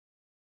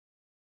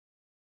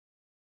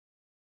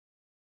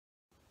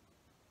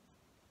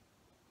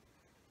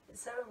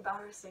It's so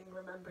embarrassing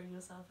remembering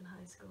yourself in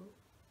high school.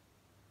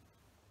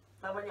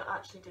 Like when you're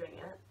actually doing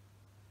it,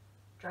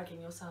 dragging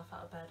yourself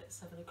out of bed at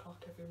 7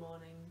 o'clock every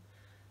morning,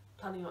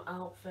 planning your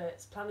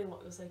outfits, planning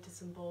what you'll say to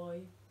some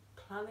boy,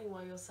 planning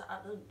while you're sat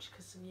at lunch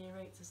because some year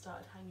 8s have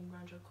started hanging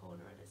around your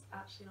corner and it's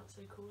actually not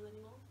so cool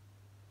anymore.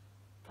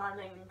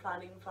 Planning,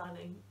 planning,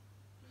 planning.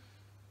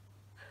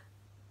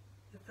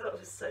 I thought it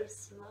was so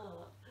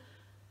smart.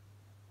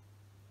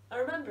 I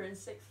remember in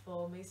 6th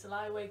form, I used to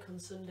lie awake on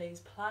Sundays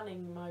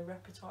planning my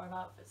repertoire of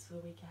outfits for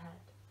the week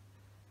ahead.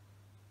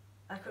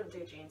 I couldn't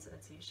do jeans and a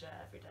t-shirt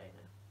every day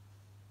now.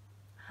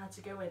 I had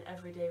to go in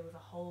every day with a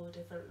whole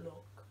different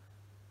look,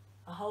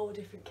 a whole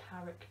different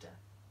character.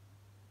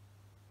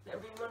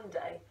 Every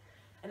Monday,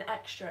 an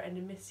extra in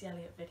a Missy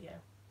Elliott video,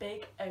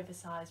 big,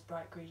 oversized,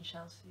 bright green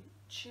shell suit.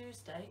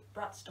 Tuesday,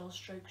 Bratz doll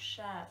stroke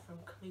Cher from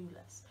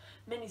Clueless,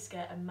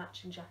 miniskirt and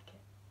matching jacket.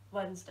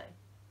 Wednesday,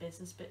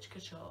 business bitch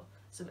couture,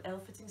 some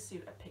ill-fitting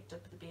suit I picked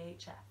up at the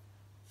BHF.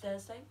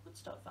 Thursday,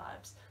 Woodstock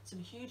vibes, some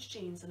huge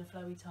jeans and a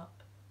flowy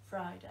top.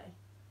 Friday,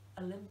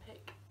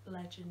 Olympic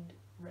legend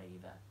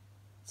raver,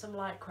 some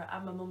lycra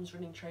and my mum's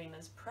running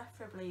trainers,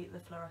 preferably the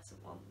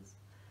fluorescent ones.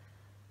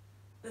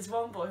 This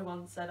one boy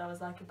once said I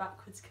was like a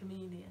backwards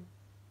chameleon,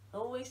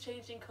 always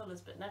changing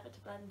colours but never to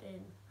blend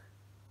in.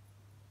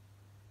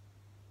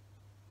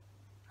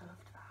 I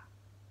loved that.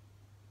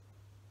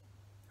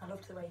 I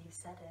loved the way he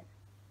said it.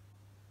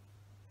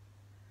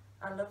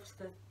 I loved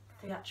the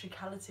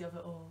theatricality of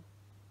it all.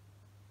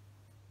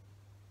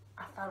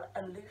 I felt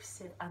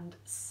elusive and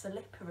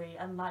slippery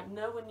and like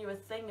no one knew a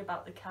thing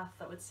about the Cath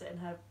that would sit in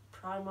her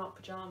Primark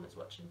pyjamas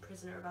watching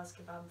Prisoner of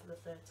Azkaban for the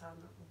 3rd time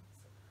that month.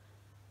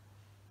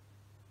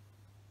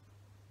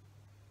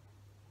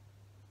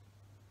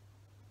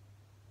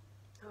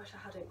 I wish I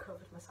hadn't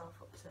covered myself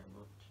up so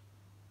much.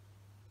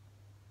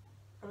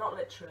 Well, not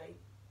literally.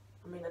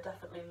 I mean, I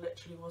definitely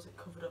literally wasn't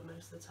covered up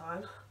most of the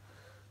time.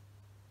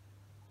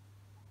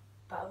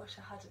 But I wish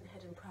I hadn't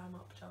hidden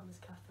Primark pyjamas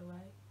Cath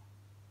away.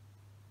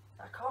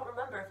 I can't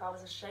remember if I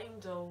was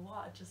ashamed or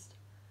what.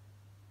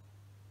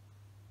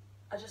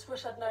 I just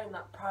wish I'd known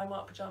that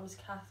Primark pyjamas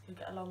Cath could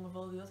get along with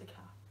all the other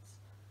Caths.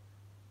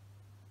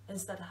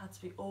 Instead I had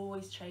to be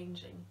always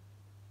changing,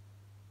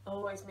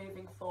 always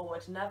moving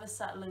forward, never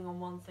settling on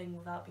one thing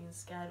without being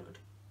scared it would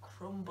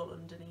crumble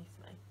underneath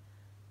me.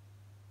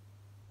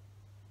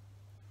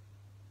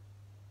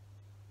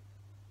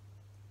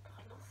 God,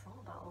 I've not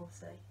thought about all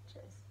this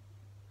ages.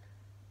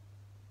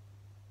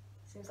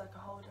 Seems like a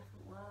whole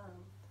different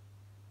world.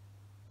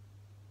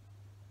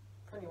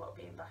 Funny what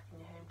being back in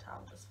your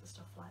hometown does for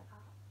stuff like that.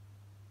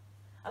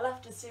 I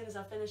left as soon as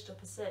I finished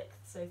up a 6th,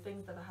 so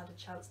things never had a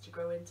chance to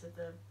grow into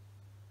the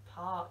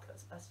park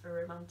that's best for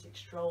romantic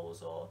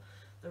strolls, or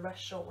the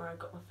restaurant where I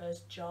got my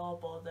first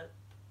job, or the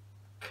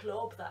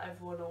club that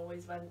everyone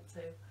always went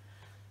to.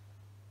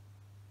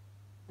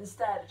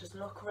 Instead, I just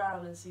look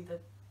around and see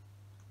the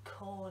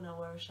corner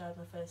where I shared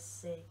my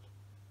first cig.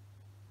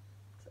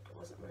 Except it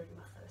wasn't really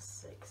my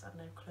first cig, because I had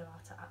no clue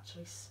how to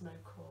actually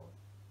smoke, or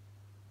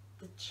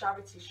the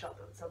charity shop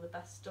that would sell the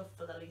best stuff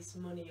for the least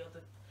money, or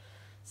the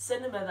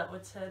cinema that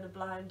would turn a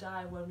blind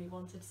eye when we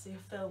wanted to see a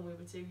film we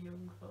were too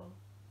young for.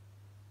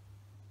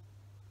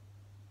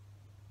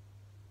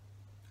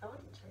 I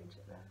wouldn't change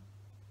it though.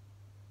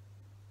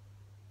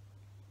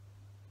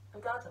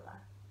 I'm glad I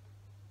left.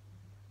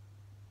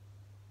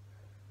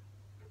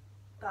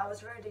 But I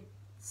was really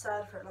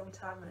sad for a long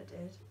time when I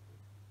did.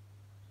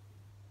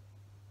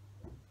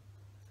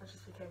 I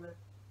just became a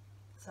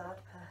sad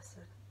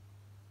person.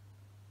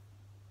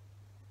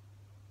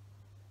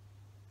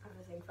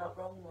 Everything felt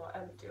wrong or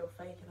empty or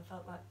fake, and I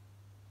felt like,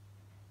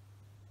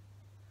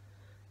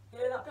 you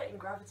know that bit in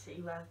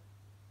Gravity where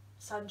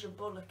Sandra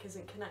Bullock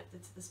isn't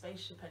connected to the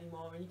spaceship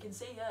anymore and you can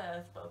see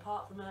Earth, but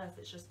apart from Earth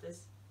it's just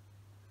this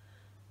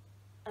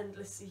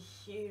endlessly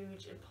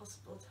huge,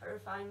 impossible,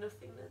 terrifying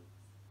nothingness.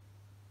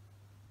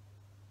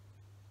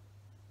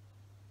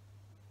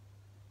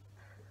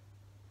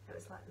 It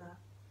was like that.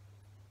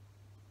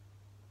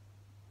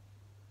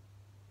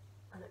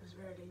 And it was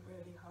really,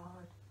 really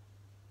hard.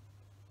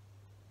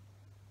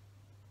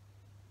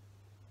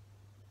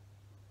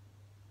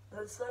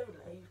 Then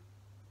slowly,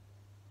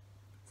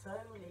 I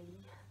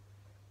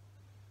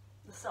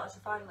started to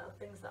find little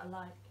things that I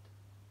liked.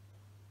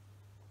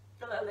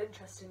 Little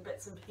interesting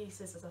bits and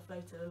pieces as I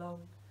floated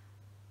along.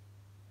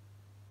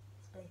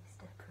 Space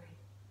debris.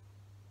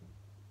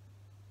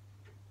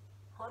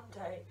 One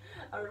day,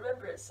 I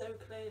remember it so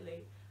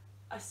clearly,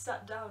 I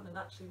sat down and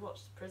actually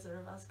watched Prisoner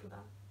of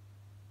Azkaban.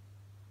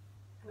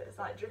 And it was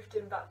like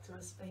drifting back to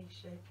a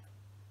spaceship.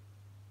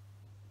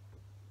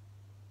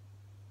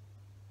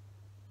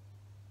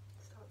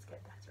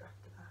 Get better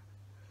after that.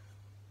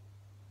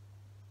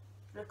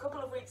 And a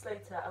couple of weeks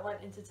later I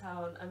went into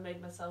town and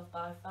made myself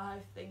buy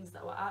 5 things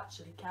that were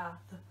actually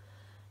Cath,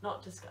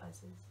 not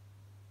disguises.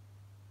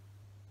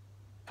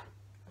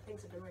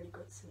 Things have been really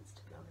good since,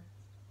 to be honest.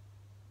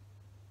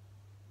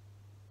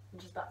 I'm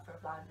just back for a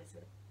flying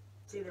visit.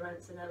 See the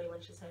rents in Ellie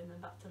when she's home, then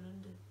back to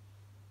London.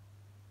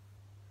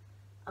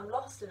 I'm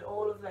lost in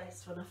all of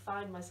this when I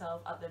find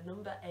myself at the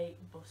number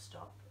 8 bus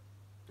stop.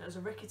 It was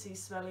a rickety,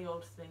 smelly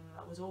old thing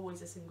that was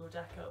always a single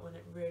decker when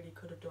it really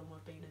could have done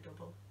with being a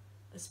double,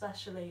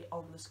 especially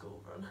on the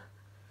school run.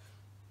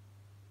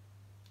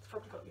 It's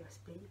probably got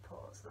USB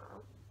ports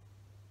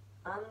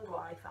now, and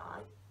Wi-Fi.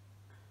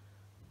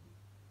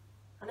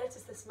 I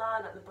noticed this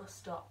man at the bus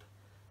stop,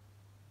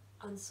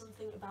 and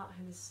something about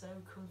him is so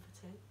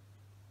comforting.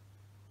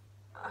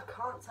 I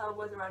can't tell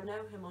whether I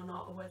know him or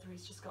not, or whether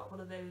he's just got one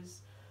of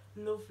those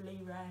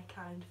lovely, rare,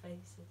 kind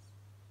faces.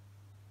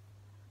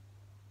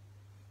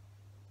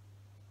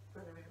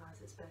 Then I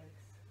realise it's both.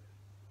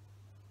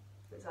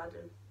 It's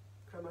Adam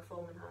from a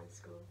form in high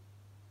school.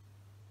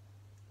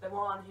 The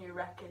one who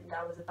reckoned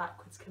I was a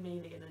backwards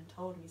chameleon and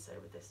told me so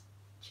with this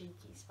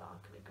cheeky,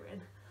 sparkly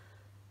grin.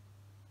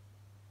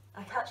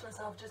 I catch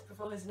myself just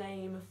before his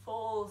name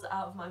falls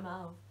out of my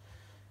mouth,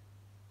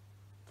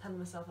 telling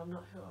myself I'm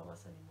not who I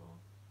was anymore.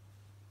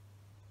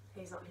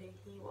 He's not who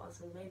he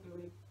was, and maybe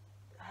we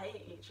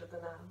hate each other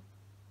now.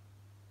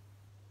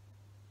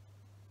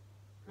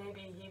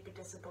 Maybe he'd be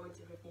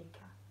disappointed with you,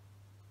 Cath.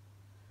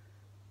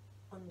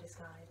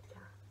 Undisguised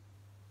Cath.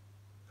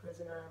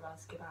 Prisoner of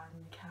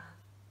Azkaban Cath.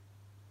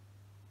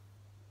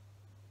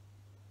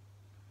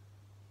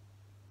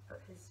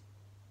 But his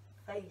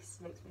face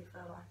makes me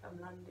feel like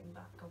I'm landing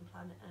back on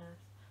planet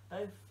Earth,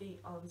 both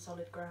feet on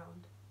solid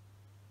ground,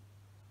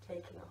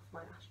 taking off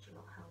my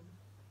astronaut helmet.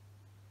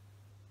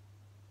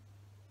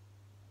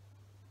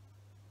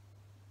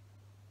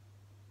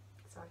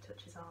 So I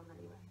touch his arm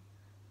anyway.